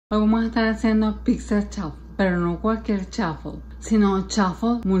Hoy vamos a estar haciendo pizza chaffle, pero no cualquier chaffle, sino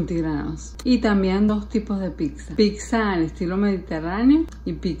chaffle multigranos. Y también dos tipos de pizza: pizza al estilo mediterráneo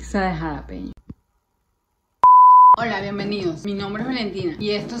y pizza de jalapeño. Hola, bienvenidos. Mi nombre es Valentina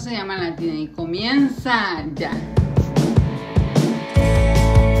y esto se llama Latina y comienza ya.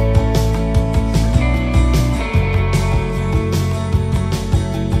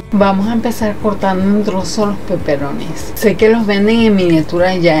 Vamos a empezar cortando en trozos los peperones. Sé que los venden en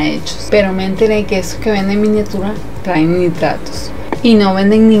miniatura ya hechos, pero me enteré que esos que venden en miniatura traen nitratos. Y no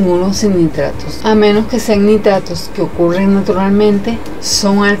venden ninguno sin nitratos. A menos que sean nitratos que ocurren naturalmente,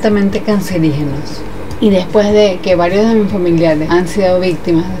 son altamente cancerígenos. Y después de que varios de mis familiares han sido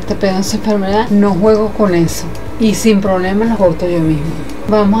víctimas de esta penosa enfermedad, no juego con eso. Y sin problema los corto yo mismo.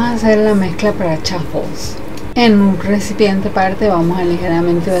 Vamos a hacer la mezcla para chaffles. En un recipiente aparte vamos a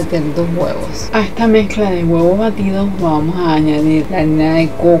ligeramente batir 2 huevos. A esta mezcla de huevos batidos vamos a añadir la harina de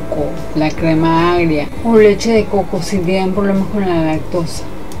coco, la crema agria o leche de coco si tienen problemas con la lactosa.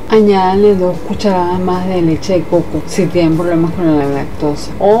 Añádanle 2 cucharadas más de leche de coco si tienen problemas con la lactosa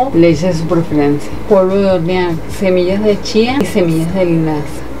o leche de su preferencia. Polvo de hornear, semillas de chía y semillas de linaza.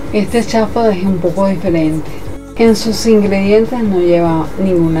 Este chaffle es un poco diferente. En sus ingredientes no lleva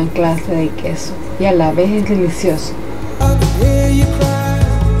ninguna clase de queso y a la vez es delicioso.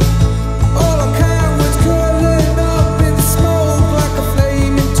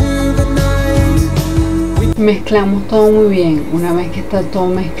 Mezclamos todo muy bien. Una vez que está todo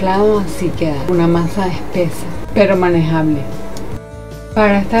mezclado, así queda una masa espesa pero manejable.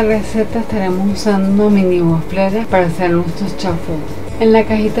 Para esta receta estaremos usando mini gofleras para hacer nuestros chaffles. En la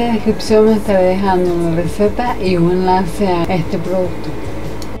cajita de descripción me estaré dejando una receta y un enlace a este producto.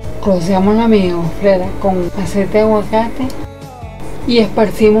 Rociamos la mini goflera con aceite de aguacate y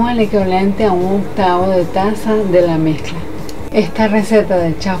esparcimos el equivalente a 1/8 de taza de la mezcla. Esta receta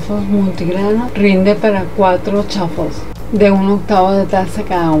de chaffles multigrano rinde para 4 chaffles de 1/8 de taza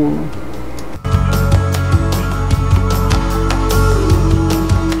cada uno.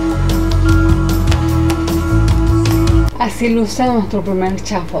 Así luce nuestro primer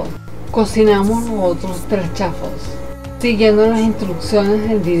chaffle. Cocinamos los otros 3 chaffles, siguiendo las instrucciones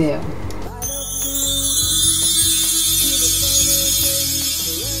del video.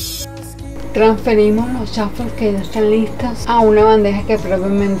 Transferimos los chaffles que ya están listos a una bandeja que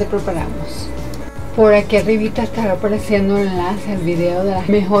previamente preparamos. Por aquí arribita estará apareciendo el enlace al video de las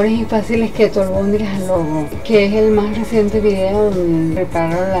mejores y fáciles KETO albóndigas al horno, que es el más reciente video donde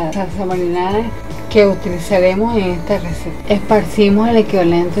preparo la salsa marinara que utilizaremos en esta receta. Esparcimos el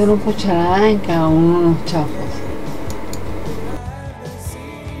equivalente de 1 cucharada en cada uno de los chaffles.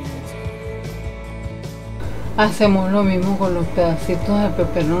 Hacemos lo mismo con los pedacitos de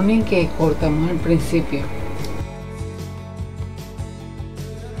pepperoni que cortamos al principio.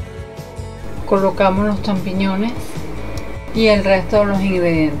 Colocamos los champiñones y el resto de los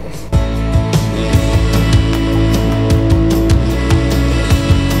ingredientes.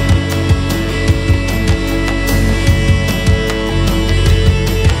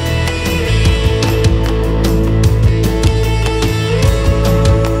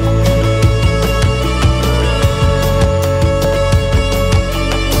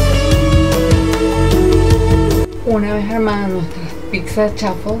 Una vez armadas nuestras pizza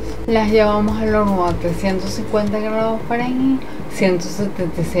chaffles, las llevamos al horno a 350 grados Fahrenheit,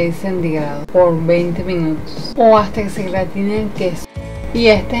 176 centígrados por 20 minutos o hasta que se gratine el queso. Y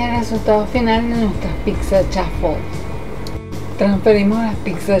este es el resultado final de nuestras pizza chaffles. Transferimos las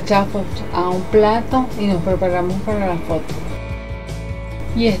pizza chaffles a un plato y nos preparamos para la foto.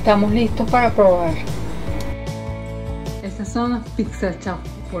 Y estamos listos para probar. Estas son las pizza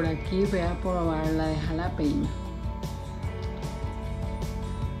chaffles. Por aquí voy a probar la de jalapeño.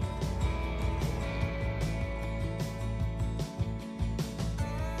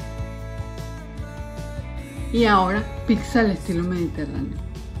 Y ahora, pizza al estilo mediterráneo.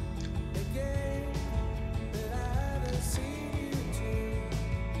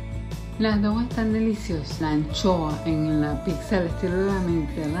 Las dos están deliciosas. La anchoa en la pizza al estilo de la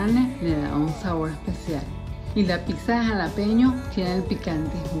mediterránea le da un sabor especial. Y la pizza de jalapeño tiene el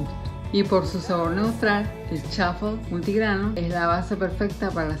picante justo. Y por su sabor neutral, el chaffle multigrano es la base perfecta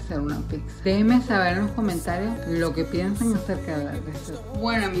para hacer una pizza. Déjenme saber en los comentarios lo que piensan acerca de la receta.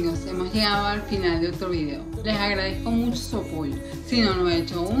 Bueno amigos, hemos llegado al final de otro video. Les agradezco mucho su apoyo. Si no lo he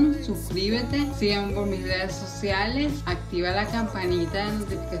hecho aún, suscríbete, síganme por mis redes sociales, activa la campanita de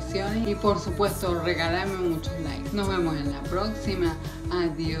notificaciones y por supuesto regálame muchos likes. Nos vemos en la próxima.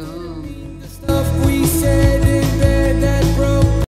 Adiós.